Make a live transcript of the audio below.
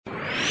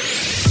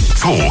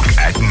Talk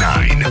at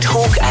 9.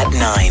 Talk at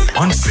 9.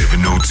 On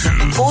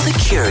 702. For the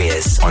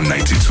curious. On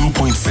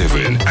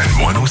 92.7 and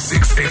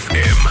 106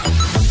 FM.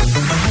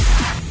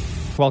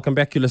 Welcome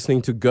back. You're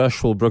listening to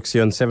Gershwell Brooks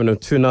here on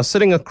 702. Now,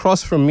 sitting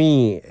across from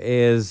me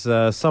is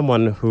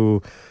someone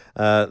who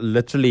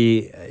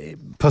literally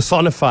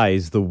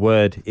personifies the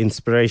word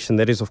inspiration.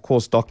 That is, of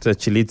course,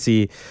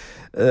 Dr.Tshilidzi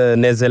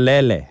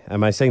Nenzhelele.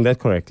 Am I saying that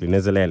correctly?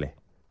 Nenzhelele.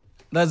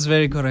 That's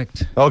very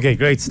correct. Okay,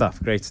 great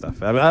stuff.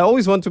 I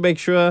always want to make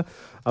sure,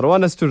 I don't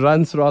want us to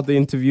run throughout the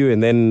interview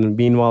and then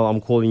meanwhile I'm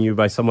calling you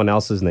by someone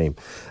else's name.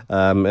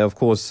 Of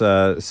course,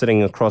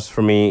 sitting across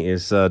from me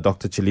is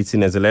Dr. Tshilidzi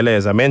Nenzhelele,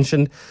 as I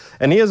mentioned.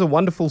 And he has a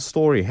wonderful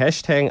story,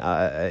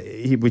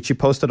 which he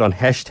posted on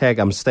hashtag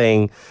I'm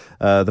Staying,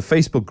 the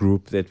Facebook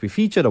group that we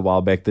featured a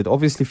while back that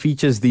obviously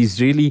features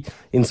these really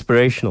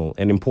inspirational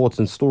and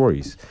important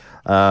stories.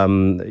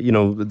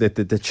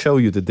 That show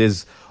you that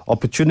there's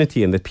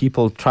opportunity and that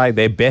people try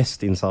their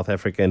best in South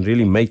Africa and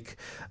really make,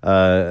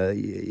 to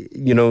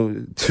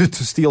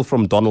steal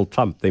from Donald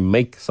Trump. They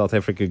make South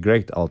Africa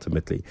great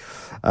ultimately.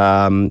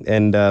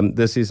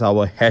 This is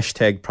our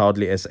hashtag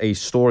Proudly SA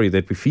story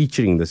that we're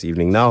featuring this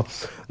evening. Now,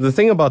 the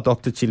thing about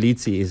Dr.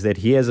 Tshilidzi is that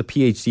he has a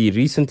PhD,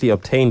 recently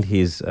obtained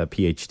his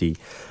PhD.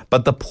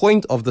 But the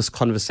point of this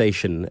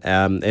conversation,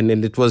 and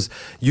it was,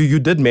 you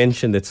did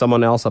mention that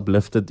someone else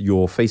uplifted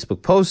your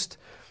Facebook post,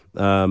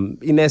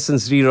 in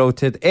essence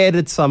rewrote it,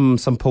 added some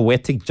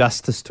poetic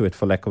justice to it,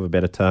 for lack of a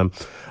better term,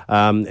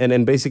 and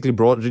then basically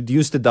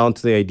reduced it down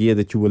to the idea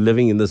that you were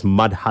living in this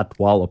mud hut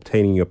while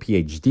obtaining your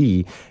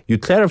PhD. You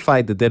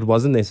clarified that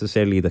wasn't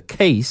necessarily the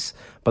case,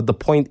 but the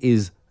point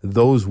is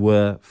those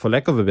were, for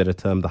lack of a better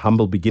term, the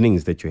humble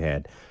beginnings that you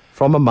had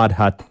from a mud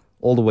hut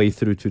all the way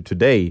through to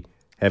today,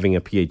 having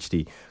a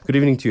PhD. Good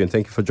evening to you, and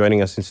thank you for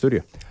joining us in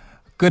studio.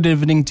 Good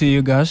evening to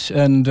you, Gash,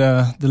 and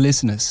the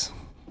listeners.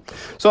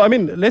 So,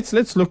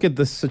 let's look at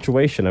this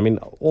situation.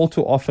 All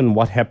too often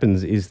what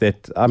happens is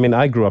that,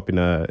 I grew up in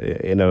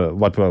a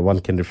what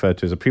one can refer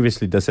to as a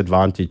previously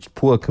disadvantaged,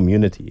 poor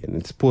community, and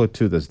it's poor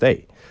to this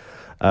day.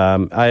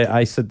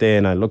 I sit there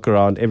and I look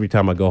around every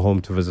time I go home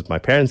to visit my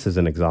parents, as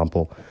an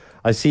example.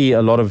 I see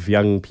a lot of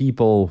young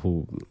people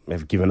who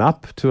have given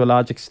up to a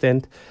large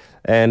extent.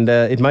 And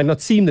it might not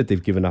seem that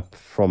they've given up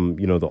from,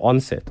 the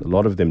onset. A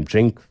lot of them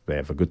drink, they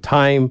have a good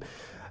time.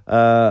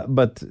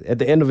 But at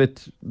the end of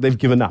it, they've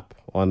given up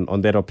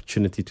on that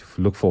opportunity to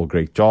look for a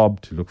great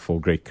job, to look for a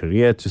great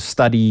career, to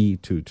study,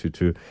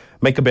 to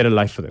make a better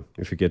life for them,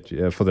 if you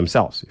get for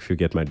themselves, if you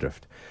get my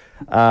drift.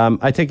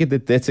 I take it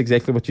that that's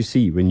exactly what you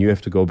see when you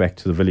have to go back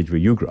to the village where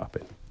you grew up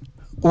in.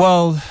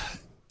 Well,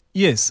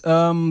 yes.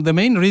 The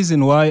main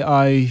reason why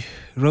I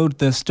wrote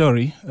the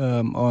story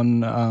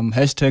on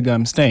hashtag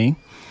I'm Staying.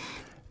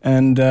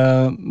 And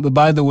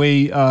by the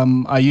way,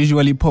 I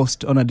usually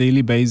post on a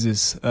daily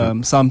basis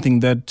something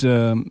that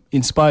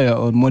inspire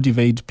or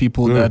motivate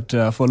people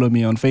that follow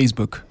me on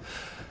Facebook.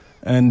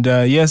 And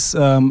yes,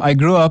 I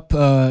grew up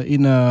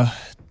in a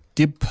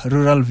deep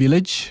rural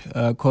village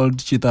called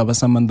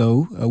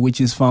Chitabasamandau,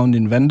 which is found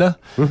in Venda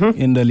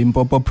in the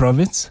Limpopo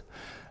province.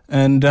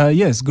 And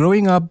yes,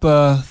 growing up,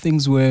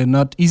 things were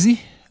not easy.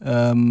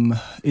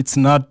 It's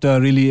not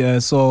really a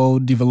so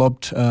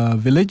developed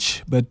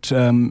village, but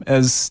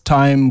as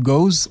time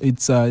goes,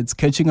 it's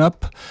catching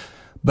up.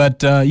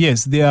 But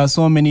yes, there are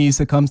so many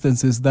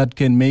circumstances that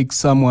can make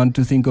someone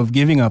to think of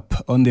giving up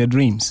on their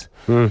dreams.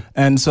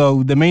 And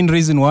so the main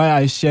reason why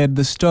I shared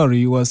the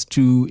story was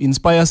to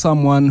inspire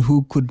someone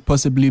who could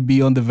possibly be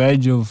on the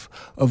verge of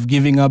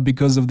giving up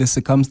because of the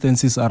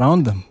circumstances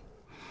around them.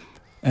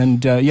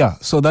 And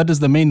so that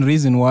is the main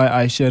reason why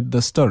I shared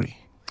the story.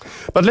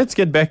 But let's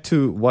get back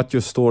to what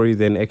your story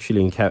then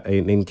actually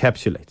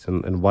encapsulates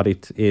and what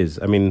it is.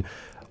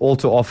 All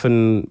too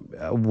often,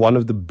 one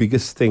of the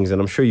biggest things,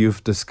 and I'm sure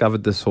you've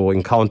discovered this or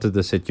encountered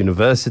this at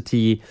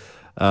university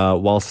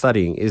while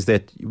studying, is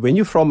that when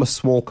you're from a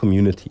small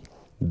community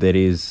that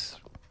is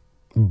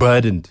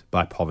burdened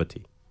by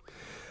poverty,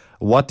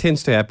 what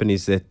tends to happen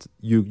is that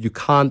you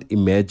can't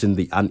imagine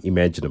the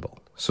unimaginable.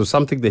 So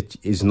something that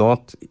is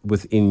not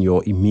within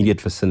your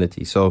immediate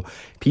vicinity. So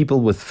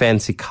people with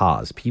fancy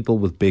cars, people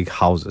with big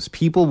houses,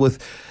 people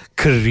with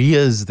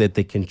careers that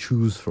they can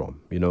choose from.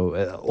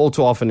 All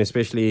too often,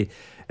 especially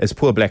as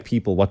poor black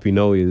people, what we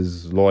know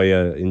is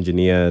lawyer,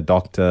 engineer,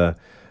 doctor,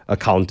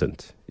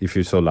 accountant, if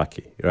you're so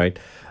lucky, right?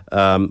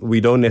 We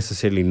don't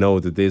necessarily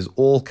know that there's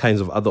all kinds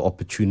of other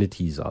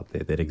opportunities out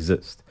there that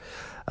exist.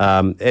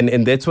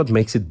 And that's what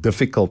makes it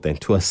difficult then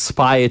to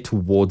aspire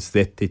towards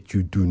that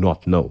you do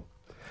not know.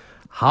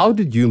 How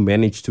did you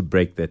manage to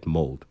break that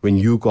mold when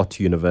you got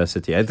to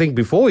university? I think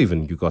before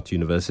even you got to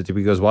university,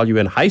 because while you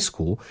were in high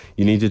school,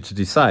 you needed to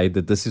decide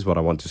that this is what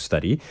I want to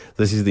study.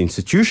 This is the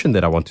institution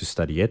that I want to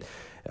study at.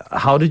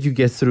 How did you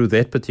get through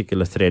that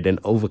particular thread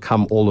and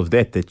overcome all of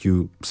that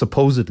you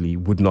supposedly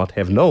would not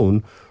have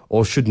known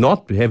or should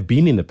not have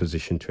been in a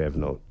position to have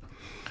known?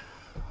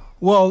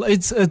 Well,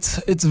 it's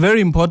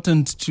very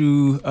important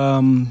to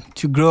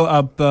grow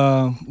up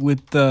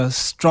with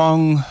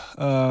strong,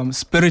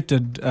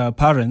 spirited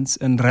parents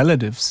and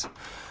relatives,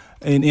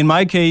 In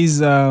my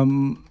case,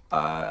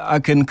 I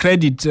can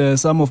credit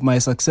some of my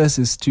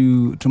successes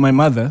to my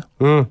mother,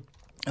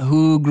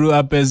 who grew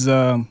up as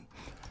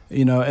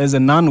as a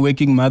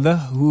non-working mother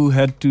who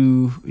had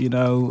to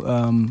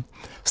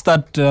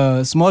start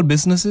small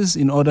businesses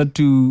in order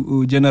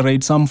to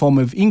generate some form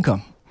of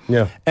income.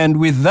 Yeah. And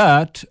with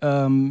that,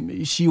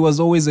 she was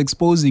always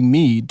exposing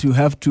me to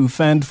have to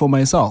fend for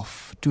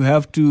myself, to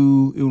have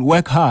to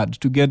work hard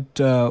to get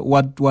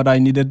what I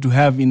needed to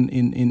have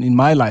in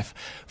my life.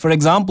 For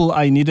example,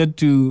 I needed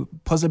to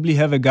possibly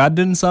have a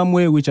garden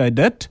somewhere, which I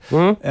did.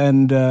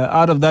 And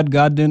out of that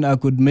garden, I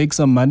could make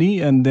some money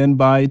and then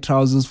buy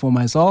trousers for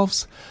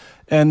myself.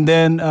 And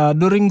then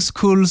during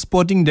school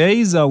sporting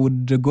days, I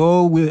would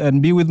go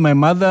and be with my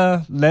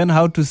mother, learn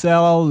how to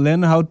sell,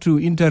 learn how to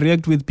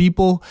interact with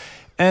people.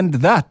 And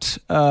that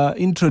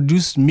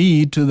introduced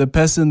me to the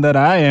person that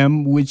I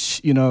am,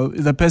 which,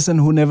 the person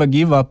who never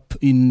give up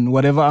in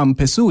whatever I'm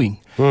pursuing.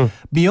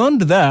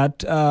 Beyond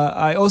that,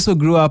 I also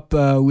grew up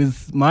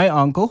with my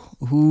uncle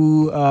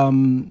who,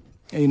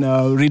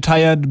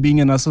 retired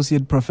being an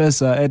associate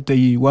professor at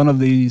one of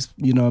the,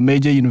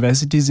 major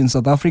universities in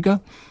South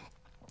Africa.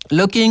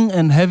 Looking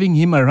and having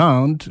him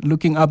around,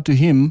 looking up to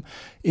him,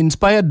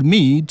 inspired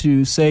me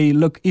to say,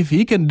 look, if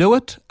he can do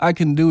it, I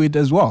can do it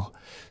as well.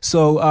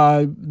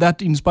 So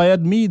that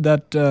inspired me,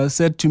 that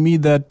said to me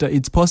that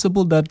it's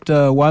possible that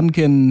one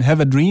can have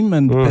a dream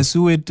and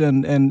pursue it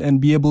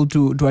and be able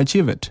to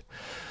achieve it.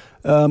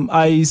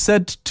 I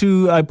sent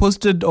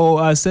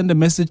a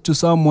message to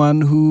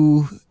someone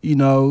who,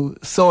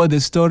 saw the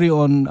story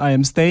on I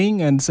Am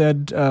Staying and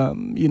said,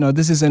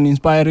 this is an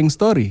inspiring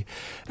story.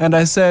 And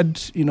I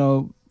said,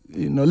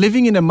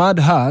 living in a mud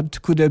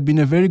hut could have been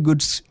a very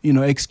good,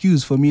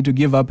 excuse for me to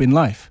give up in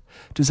life.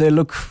 To say,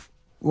 look,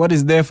 what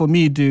is there for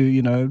me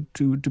to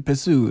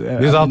pursue?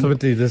 Because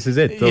ultimately, this is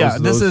it.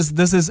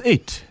 This is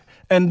it.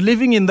 And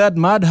living in that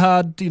mud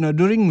hut,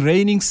 during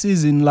raining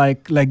season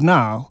like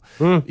now,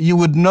 you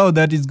would know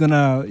that it's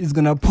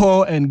gonna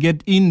pour and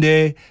get in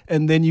there,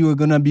 and then you are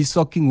gonna be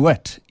soaking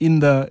wet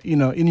in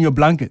your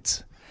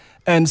blankets,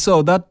 and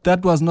so that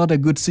was not a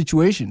good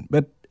situation.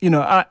 But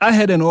I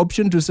had an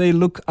option to say,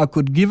 look, I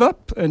could give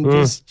up and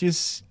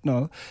just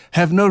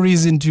have no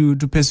reason to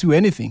pursue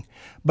anything.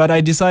 But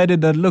I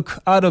decided that, look,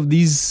 out of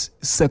these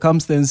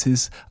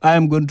circumstances, I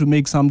am going to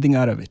make something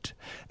out of it.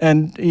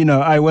 And,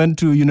 I went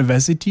to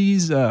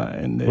universities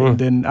and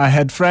then I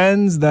had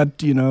friends that,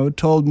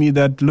 told me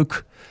that,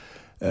 look,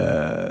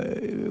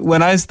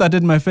 when I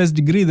started my first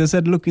degree, they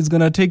said, look, it's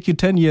going to take you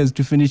 10 years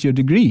to finish your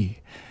degree.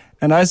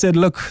 And I said,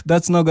 look,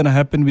 that's not going to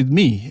happen with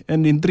me.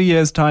 And in 3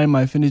 years' time,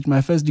 I finished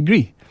my first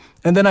degree.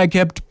 And then I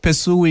kept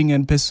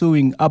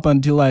pursuing up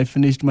until I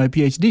finished my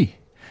PhD.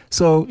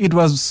 So it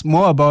was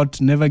more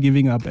about never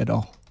giving up at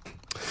all.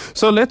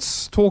 So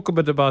let's talk a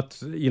bit about,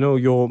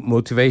 your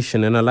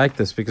motivation. And I like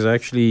this because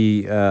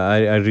actually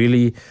I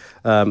really,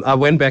 I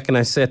went back and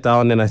I sat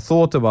down and I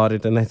thought about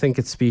it. And I think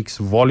it speaks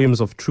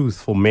volumes of truth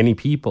for many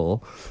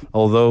people,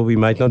 although we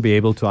might not be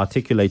able to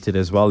articulate it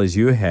as well as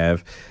you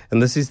have.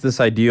 And this is this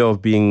idea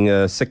of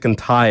being sick and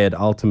tired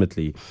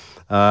ultimately.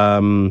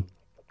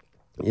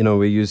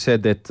 Where you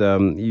said that,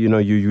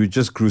 you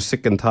just grew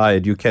sick and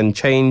tired. You can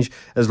change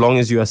as long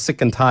as you are sick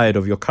and tired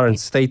of your current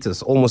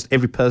status. Almost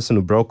every person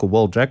who broke a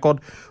world record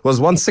was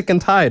once sick and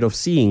tired of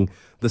seeing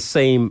the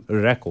same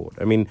record.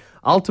 I mean,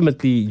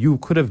 ultimately, you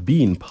could have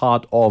been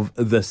part of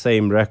the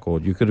same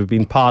record. You could have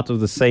been part of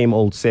the same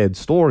old sad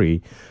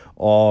story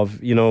of,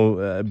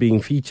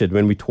 being featured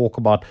when we talk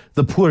about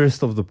the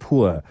poorest of the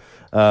poor.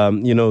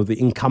 The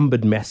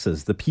encumbered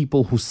masses, the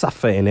people who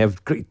suffer and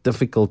have great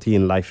difficulty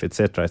in life,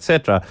 etc.,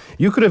 etc.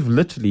 You could have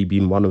literally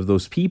been one of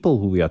those people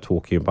who we are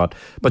talking about,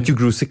 but you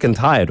grew sick and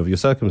tired of your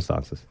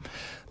circumstances.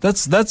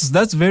 That's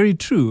very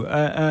true.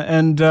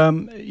 The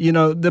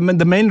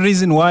main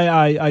reason why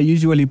I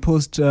usually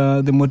post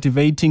the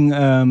motivating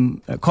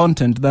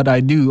content that I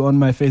do on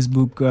my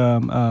Facebook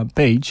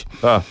page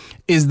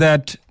is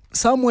that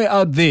somewhere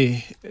out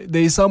there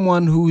is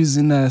someone who is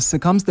in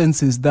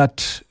circumstances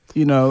that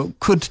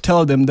could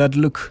tell them that,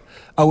 look,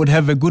 I would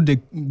have a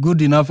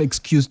good enough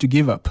excuse to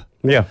give up.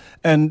 Yeah.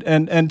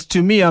 And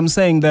to me, I'm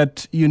saying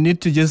that you need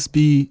to just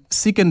be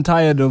sick and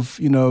tired of,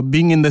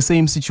 being in the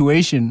same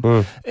situation.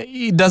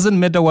 It doesn't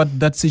matter what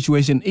that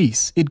situation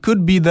is. It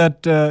could be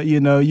that,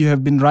 you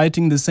have been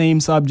writing the same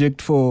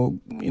subject for,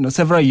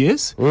 several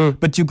years,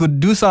 but you could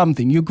do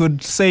something. You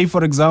could say,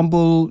 for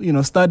example,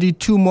 study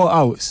 2 more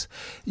hours.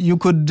 You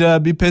could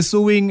be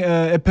pursuing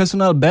a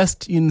personal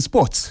best in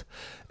sports.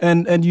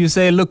 And you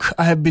say, look,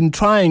 I have been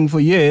trying for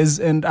years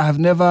and I have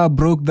never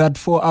broke that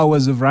 4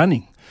 hours of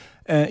running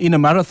in a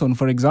marathon,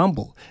 for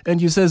example.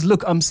 And you says,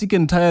 look, I'm sick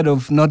and tired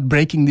of not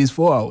breaking these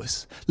 4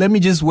 hours. Let me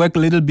just work a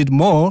little bit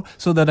more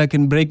so that I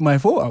can break my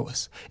 4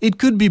 hours. It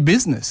could be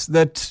business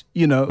that,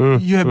 you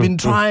have been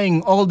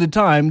trying all the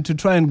time to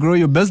try and grow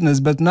your business,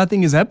 but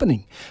nothing is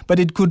happening. But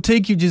it could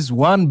take you just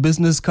one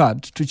business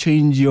card to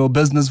change your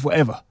business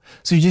forever.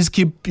 So you just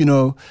keep,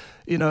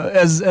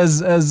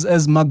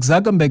 as Mark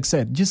Zuckerberg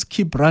said, just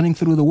keep running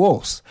through the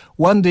walls.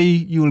 One day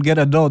you will get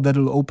a door that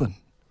will open.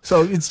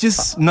 So it's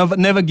just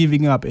never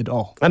giving up at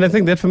all. And I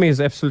think that for me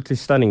is absolutely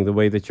stunning, the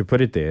way that you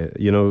put it there.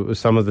 You know,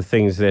 some of the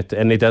things that,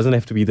 and it doesn't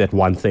have to be that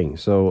one thing.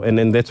 So, and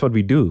then that's what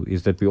we do,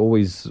 is that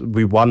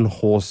we one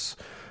horse,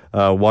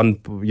 one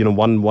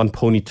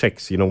pony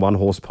tricks, one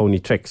horse pony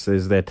tricks,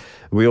 is that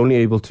we're only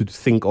able to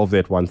think of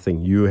that one thing.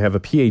 You have a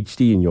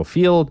PhD in your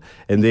field,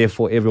 and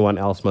therefore everyone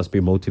else must be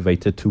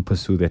motivated to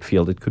pursue that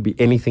field. It could be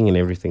anything and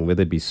everything,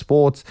 whether it be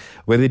sports,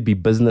 whether it be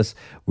business,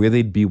 whether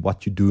it be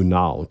what you do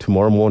now.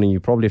 Tomorrow morning,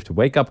 you probably have to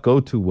wake up, go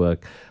to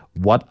work.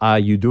 What are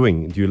you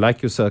doing? Do you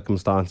like your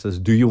circumstances?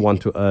 Do you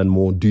want to earn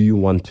more? Do you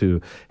want to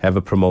have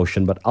a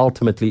promotion? But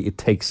ultimately, it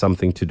takes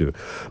something to do.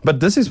 But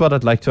this is what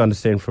I'd like to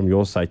understand from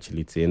your side,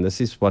 Tshilidzi, and this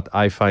is what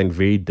I find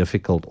very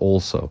difficult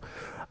also,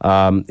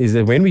 is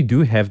that when we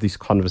do have these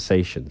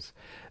conversations,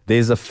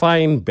 there's a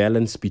fine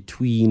balance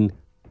between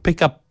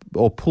pick up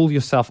or pull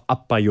yourself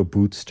up by your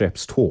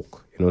bootstraps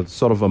talk.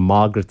 Sort of a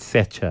Margaret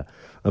Thatcher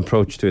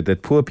approach to it,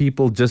 that poor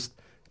people just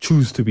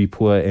choose to be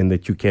poor, and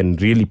that you can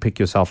really pick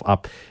yourself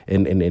up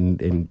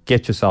and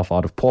get yourself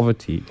out of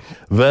poverty,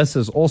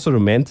 versus also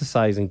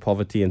romanticizing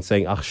poverty and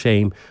saying,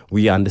 shame,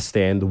 we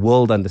understand, the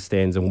world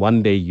understands, and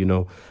one day, we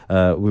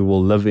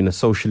will live in a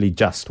socially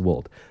just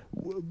world.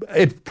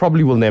 It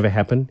probably will never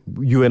happen.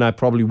 You and I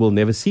probably will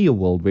never see a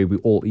world where we're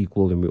all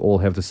equal and we all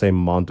have the same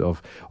amount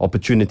of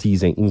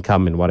opportunities and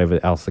income and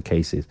whatever else the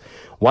case is.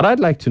 What I'd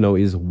like to know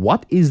is,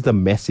 what is the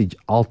message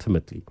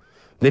ultimately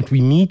that we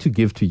need to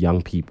give to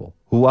young people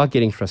who are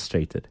getting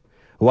frustrated,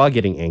 who are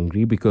getting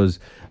angry because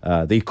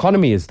the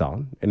economy is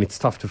down and it's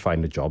tough to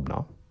find a job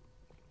now?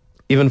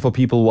 Even for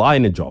people who are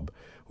in a job,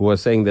 who are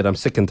saying that I'm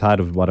sick and tired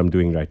of what I'm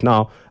doing right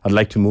now, I'd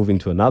like to move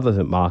into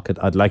another market,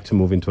 I'd like to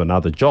move into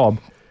another job.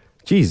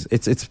 Geez,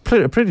 it's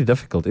pretty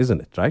difficult,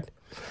 isn't it, right?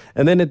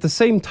 And then at the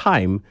same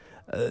time,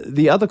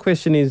 the other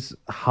question is,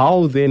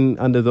 how then,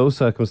 under those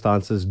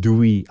circumstances, do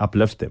we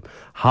uplift them?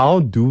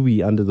 How do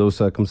we, under those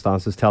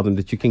circumstances, tell them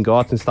that you can go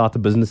out and start a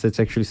business that's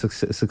actually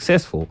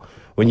successful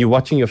when you're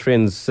watching your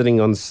friends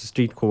sitting on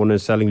street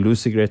corners selling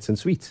loose cigarettes and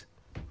sweets?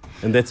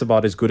 And that's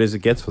about as good as it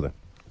gets for them.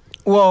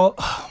 Well,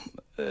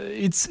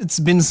 it's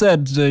been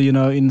said,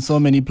 in so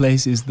many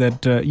places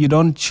that you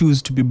don't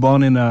choose to be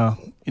born in a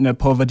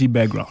poverty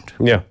background.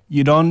 Yeah.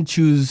 You don't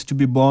choose to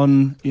be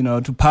born,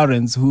 to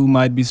parents who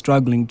might be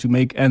struggling to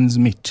make ends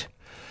meet.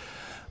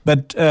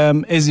 But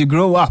as you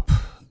grow up,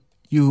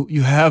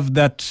 you have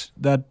that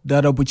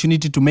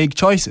opportunity to make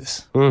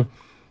choices.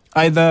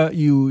 Either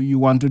you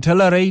want to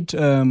tolerate,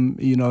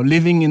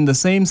 living in the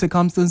same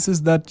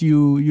circumstances that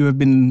you have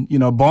been,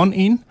 born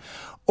in,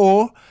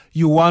 or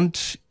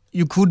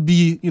you could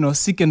be,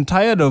 sick and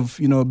tired of,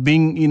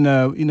 being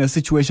in a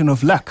situation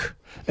of lack.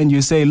 And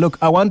you say, look,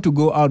 I want to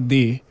go out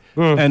there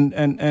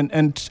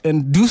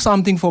and do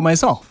something for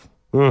myself.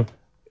 And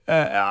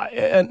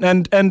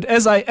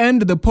as I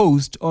end the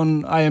post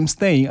on I Am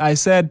Staying, I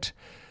said,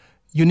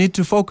 you need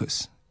to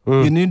focus.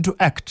 You need to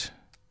act.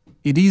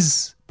 It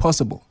is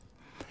possible.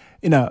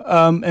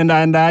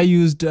 And I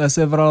used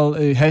several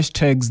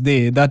hashtags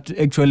there that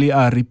actually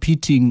are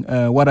repeating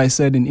what I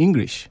said in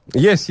English.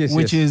 Yes.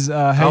 Which is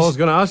I was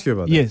going to ask you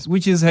about that. Yes,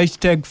 which is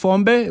hashtag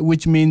Fombe,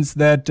 which means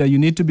that you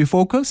need to be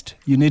focused,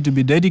 you need to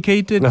be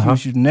dedicated, you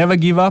should never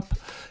give up.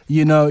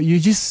 You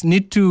just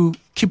need to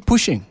keep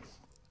pushing.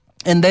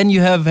 And then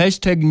you have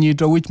hashtag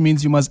Nito, which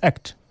means you must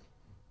act.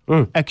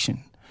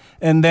 Action.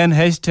 And then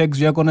hashtag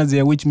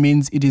Zviakonadzea, which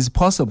means it is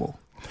possible.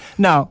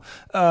 Now,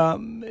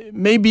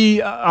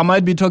 maybe I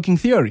might be talking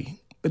theory,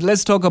 but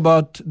let's talk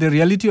about the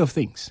reality of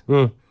things.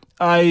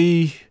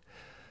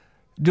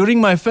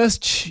 During my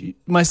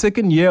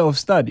second year of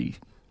study,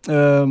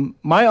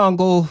 my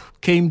uncle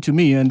came to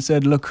me and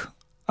said, look,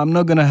 I'm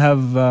not going to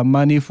have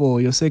money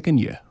for your second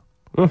year.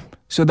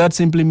 So that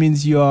simply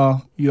means you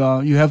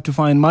have to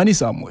find money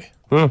somewhere.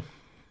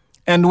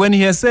 And when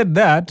he has said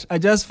that, I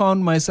just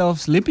found myself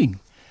sleeping.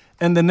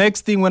 And the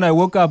next thing, when I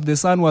woke up, the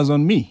sun was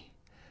on me.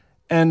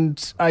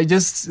 And I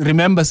just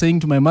remember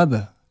saying to my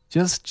mother,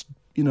 just,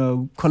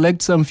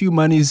 collect some few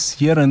monies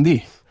here and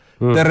there.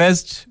 The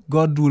rest,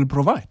 God will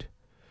provide.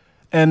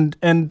 And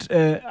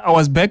I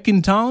was back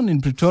in town in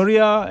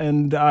Pretoria,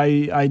 and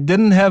I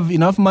didn't have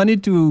enough money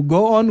to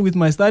go on with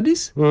my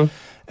studies.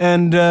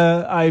 And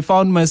I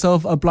found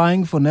myself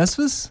applying for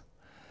NSFAS.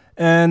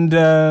 And,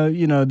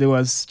 there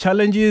was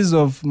challenges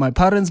of my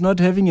parents not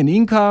having an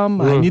income.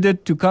 I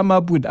needed to come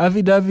up with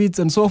affidavits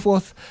and so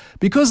forth.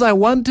 Because I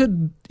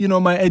wanted,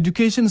 my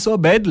education so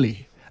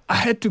badly. I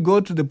had to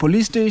go to the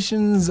police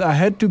stations. I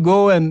had to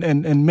go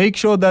and make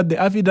sure that the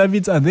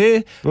affidavits are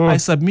there. I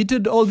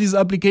submitted all these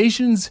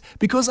applications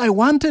because I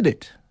wanted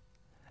it.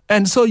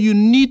 And so you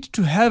need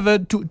to have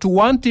it, to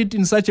want it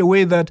in such a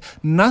way that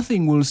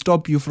nothing will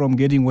stop you from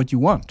getting what you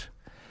want.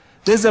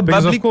 There's a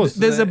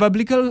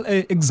biblical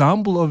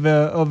example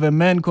of a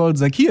man called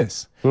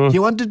Zacchaeus. He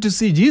wanted to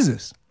see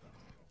Jesus.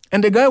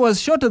 And the guy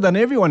was shorter than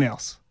everyone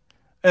else.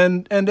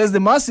 And as the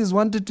masses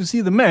wanted to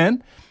see the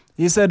man,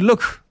 he said,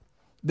 look,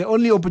 the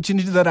only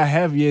opportunity that I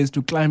have here is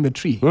to climb a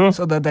tree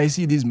so that I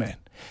see this man.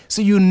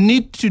 So you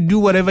need to do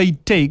whatever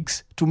it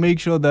takes to make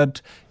sure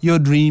that your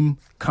dream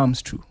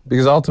comes true.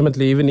 Because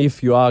ultimately, even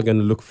if you are going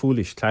to look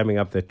foolish climbing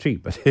up that tree,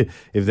 but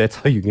if that's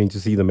how you're going to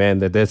see the man,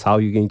 that's how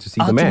you're going to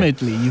see the man.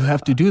 Ultimately, you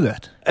have to do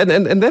that.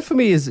 And that for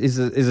me is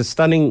a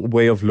stunning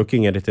way of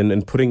looking at it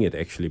and putting it,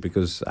 actually,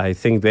 because I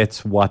think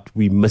that's what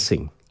we're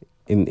missing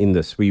in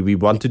this. We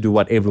want to do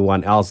what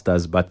everyone else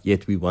does, but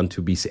yet we want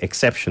to be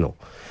exceptional.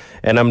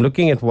 And I'm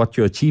looking at what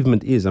your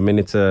achievement is. I mean,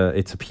 it's a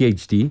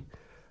PhD.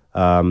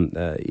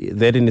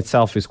 That in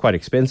itself is quite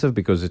expensive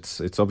because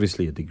it's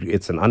obviously a degree.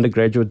 It's an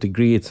undergraduate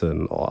degree. It's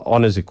an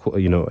honors,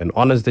 an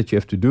honors that you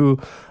have to do,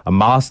 a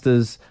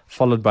master's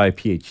followed by a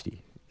PhD.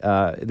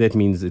 That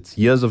means it's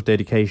years of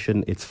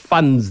dedication. It's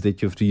funds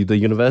that you have to. The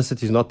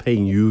university is not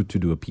paying you to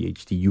do a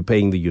PhD. You're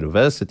paying the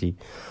university.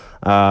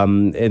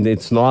 And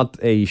it's not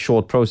a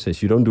short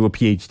process. You don't do a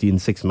PhD in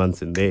 6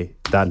 months and they're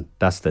done,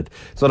 dusted.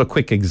 It's not a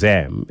quick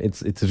exam.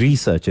 It's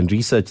research, and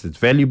research that's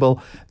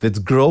valuable, that's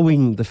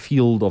growing the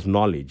field of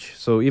knowledge.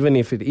 So even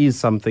if it is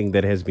something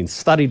that has been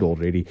studied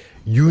already,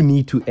 you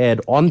need to add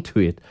on to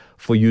it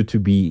for you to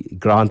be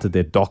granted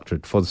that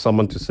doctorate, for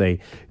someone to say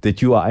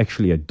that you are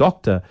actually a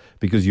doctor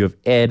because you have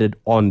added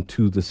on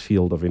to this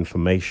field of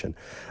information.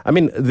 I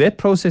mean, that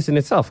process in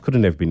itself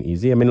couldn't have been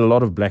easy. I mean, a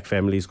lot of black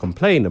families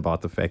complain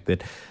about the fact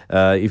that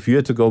if you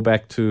had to go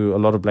back to a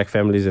lot of black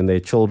families and their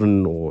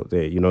children or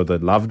their, the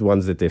loved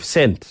ones that they've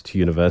sent to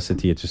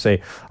university to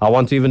say, I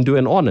want to even do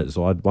an honors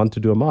or I want to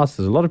do a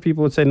master's, a lot of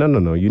people would say,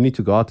 no, you need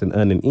to go out and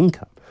earn an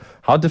income.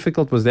 How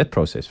difficult was that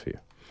process for you?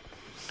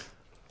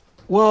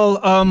 Well,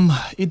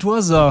 it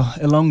was a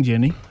long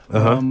journey.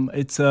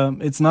 It's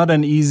not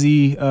an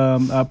easy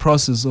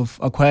process of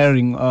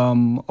acquiring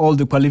all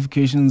the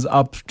qualifications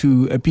up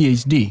to a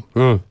PhD.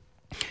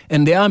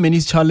 And there are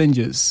many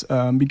challenges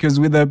because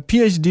with a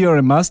PhD or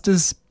a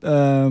master's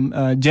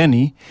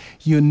journey,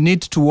 you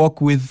need to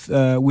work with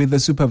a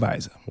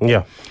supervisor.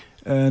 Yeah.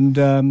 And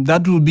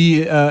that will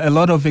be a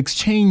lot of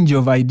exchange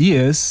of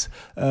ideas,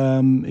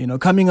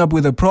 coming up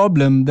with a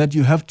problem that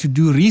you have to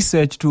do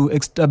research to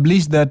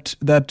establish that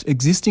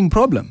existing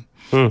problem.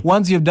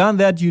 Once you've done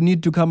that, you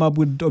need to come up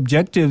with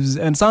objectives.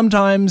 And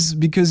sometimes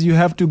because you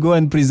have to go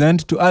and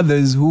present to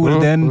others who will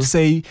then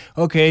say,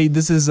 okay,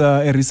 this is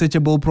a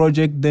researchable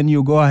project, then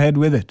you go ahead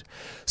with it.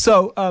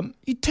 So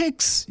it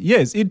takes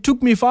years. It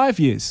took me 5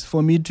 years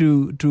for me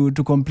to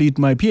complete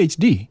my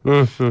PhD.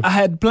 I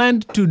had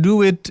planned to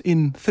do it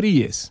in 3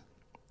 years,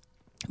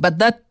 but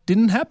that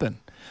didn't happen.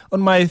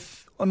 On my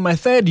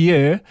third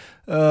year,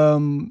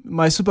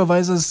 my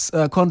supervisor's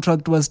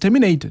contract was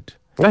terminated.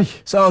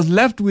 So I was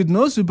left with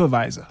no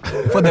supervisor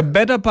for the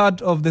better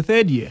part of the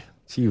third year.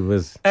 Gee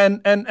whiz. And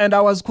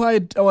I was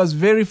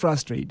very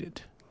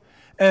frustrated.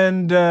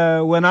 And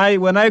when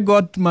I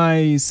got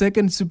my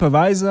second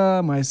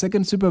supervisor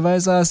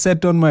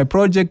sat on my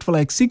project for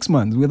like 6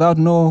 months without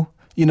no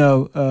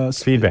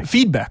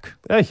feedback.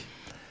 Hey.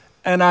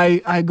 And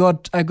I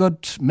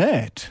got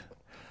mad.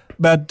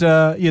 But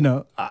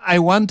I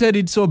wanted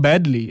it so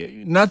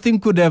badly. Nothing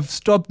could have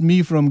stopped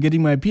me from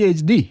getting my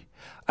PhD.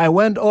 I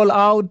went all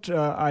out.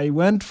 I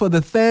went for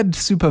the third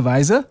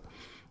supervisor,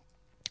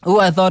 who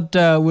I thought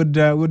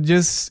would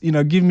just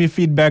give me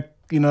feedback.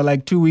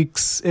 Like 2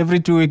 weeks. Every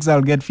 2 weeks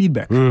I'll get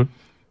feedback,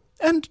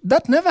 and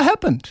that never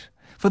happened.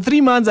 For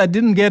 3 months I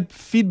didn't get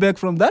feedback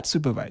from that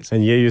supervisor.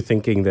 And you're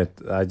thinking that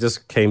I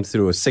just came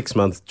through a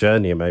 6-month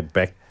journey. Am I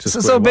back to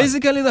square So one?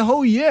 basically the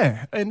whole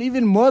year and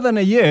even more than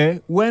a year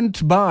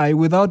went by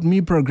without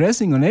me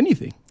progressing on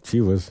anything.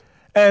 She was.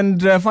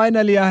 And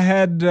finally, I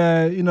had,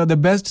 the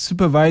best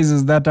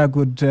supervisors that I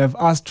could have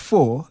asked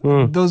for.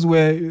 Those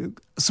were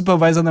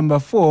supervisor number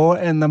 4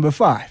 and number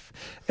 5.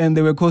 And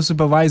they were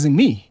co-supervising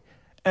me.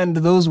 And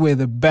those were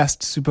the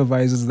best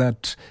supervisors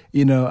that,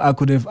 I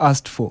could have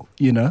asked for,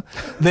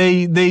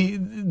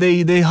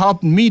 They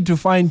helped me to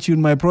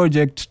fine-tune my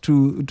project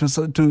to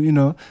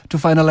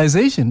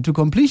finalization, to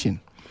completion.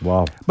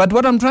 Wow. But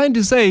what I'm trying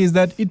to say is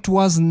that it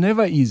was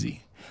never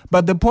easy.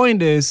 But the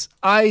point is,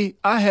 I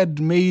had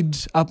made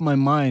up my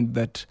mind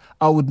that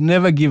I would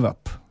never give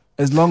up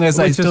as long as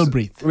I still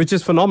breathe. Which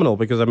is phenomenal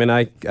because,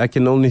 I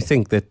can only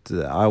think that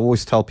I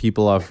always tell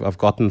people I've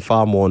gotten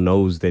far more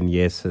no's than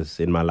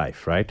yeses in my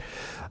life, right?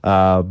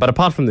 But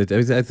apart from that,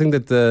 I think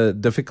that the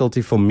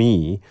difficulty for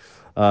me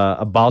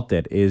about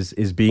that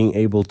is being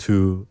able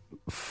to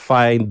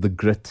find the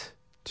grit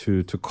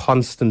to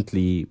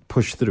constantly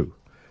push through.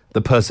 The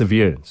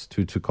perseverance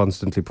to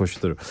constantly push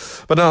through.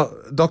 But now,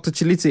 Dr.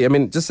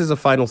 Tshilidzi, just as a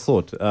final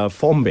thought,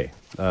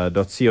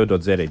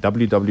 Fombe.co.za,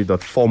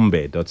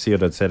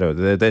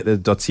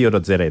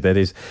 www.fombe.co.za, that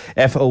is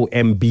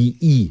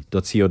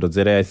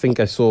FOMBE.co.za. I think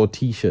I saw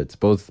T-shirts.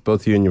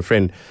 Both you and your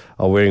friend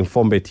are wearing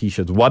Fombe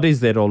T-shirts. What is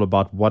that all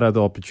about? What are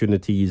the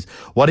opportunities?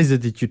 What is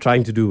it that you're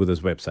trying to do with this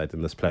website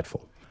and this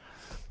platform?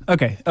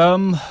 Okay.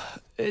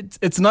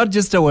 It's not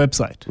just a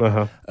website.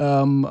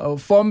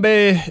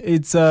 Fombe,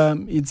 it's a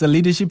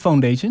leadership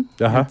foundation.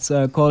 It's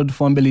called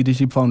Fombe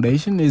Leadership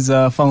Foundation. It's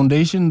a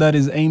foundation that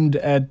is aimed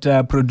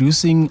at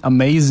producing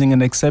amazing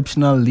and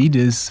exceptional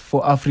leaders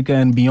for Africa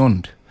and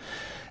beyond.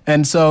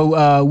 And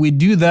so we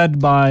do that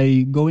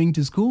by going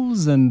to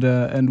schools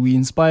and we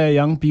inspire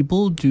young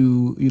people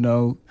to,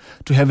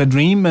 to have a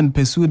dream and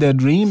pursue their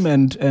dream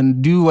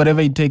and do whatever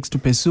it takes to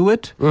pursue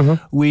it.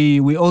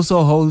 We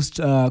also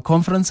host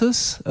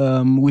conferences.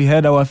 We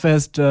had our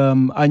first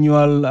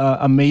annual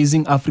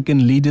Amazing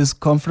African Leaders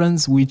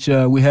Conference, which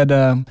we had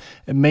a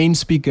main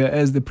speaker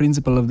as the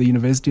principal of the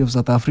University of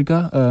South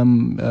Africa.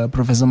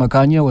 Professor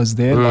Makanya was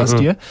there last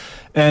year.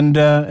 And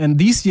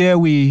this year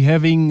we're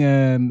having,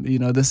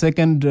 the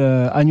second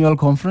annual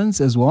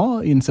conference as well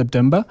in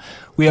September.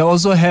 We are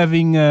also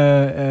having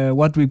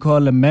what we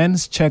call a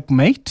Men's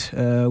Checkmate,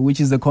 which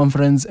is the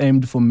conference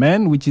aimed for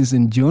men, which is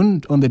in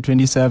June on the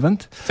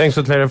 27th. Thanks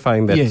for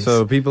clarifying that. Yes.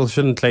 So people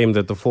shouldn't claim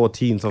that the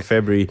 14th of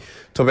February,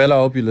 Tobela, I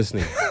hope you're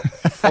listening.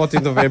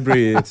 14th of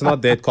February, it's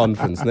not that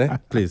conference, ne?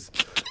 Please.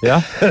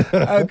 Yeah?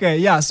 Okay,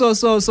 yeah.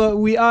 So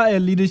we are a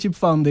leadership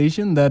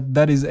foundation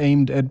that is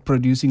aimed at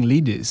producing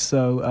leaders.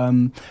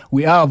 So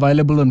we are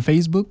available on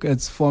Facebook.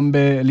 It's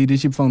Fombe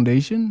Leadership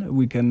Foundation.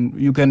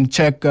 You can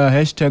check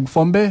hashtag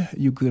Fombe.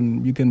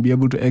 You can be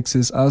able to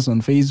access us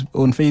on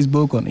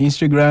Facebook, on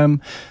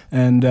Instagram,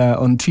 and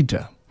on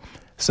Twitter.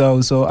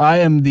 So I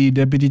am the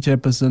deputy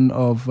chairperson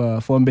of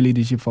Fombe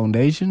Leadership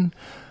Foundation.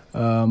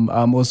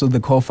 I'm also the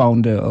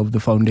co-founder of the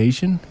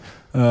foundation.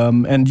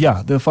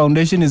 The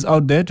foundation is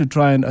out there to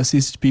try and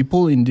assist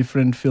people in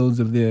different fields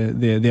of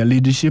their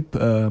leadership,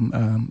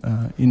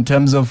 in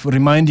terms of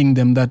reminding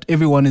them that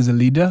everyone is a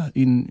leader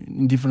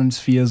in different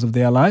spheres of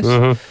their lives.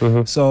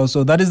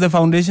 So that is the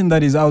foundation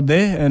that is out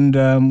there,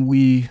 and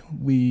we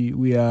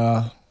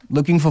are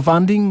looking for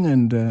funding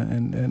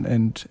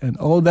and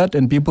all that,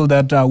 and people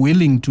that are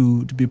willing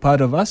to be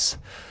part of us.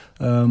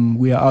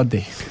 We are out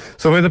there.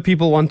 So whether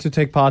people want to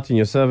take part in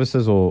your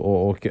services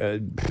or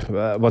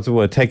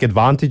take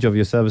advantage of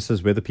your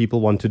services, whether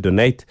people want to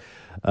donate,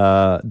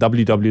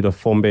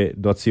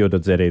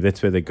 www.fombe.co.za,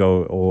 that's where they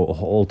go, or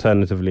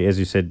alternatively, as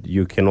you said,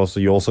 you're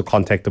also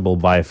contactable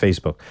via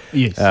Facebook.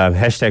 Yes.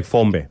 Hashtag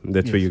Fombe,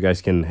 that's where you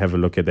guys can have a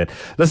look at that.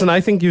 Listen, I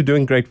think you're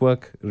doing great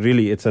work.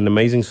 Really, it's an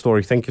amazing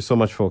story. Thank you so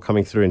much for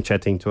coming through and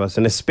chatting to us,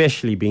 and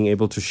especially being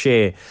able to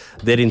share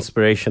that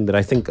inspiration that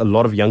I think a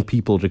lot of young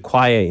people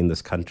require in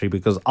this country,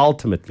 because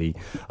ultimately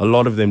a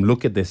lot of them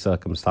look at their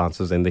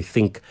circumstances and they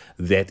think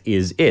that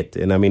is it.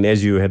 And I mean,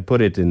 as you had put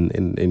it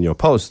in your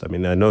post, I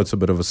mean, I know it's a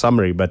bit of a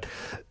summary, but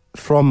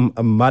from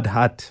a mud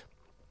hut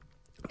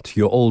to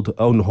your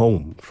own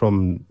home,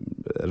 from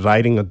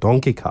riding a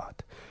donkey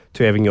cart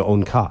to having your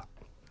own car,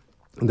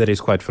 that is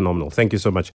quite phenomenal. Thank you so much.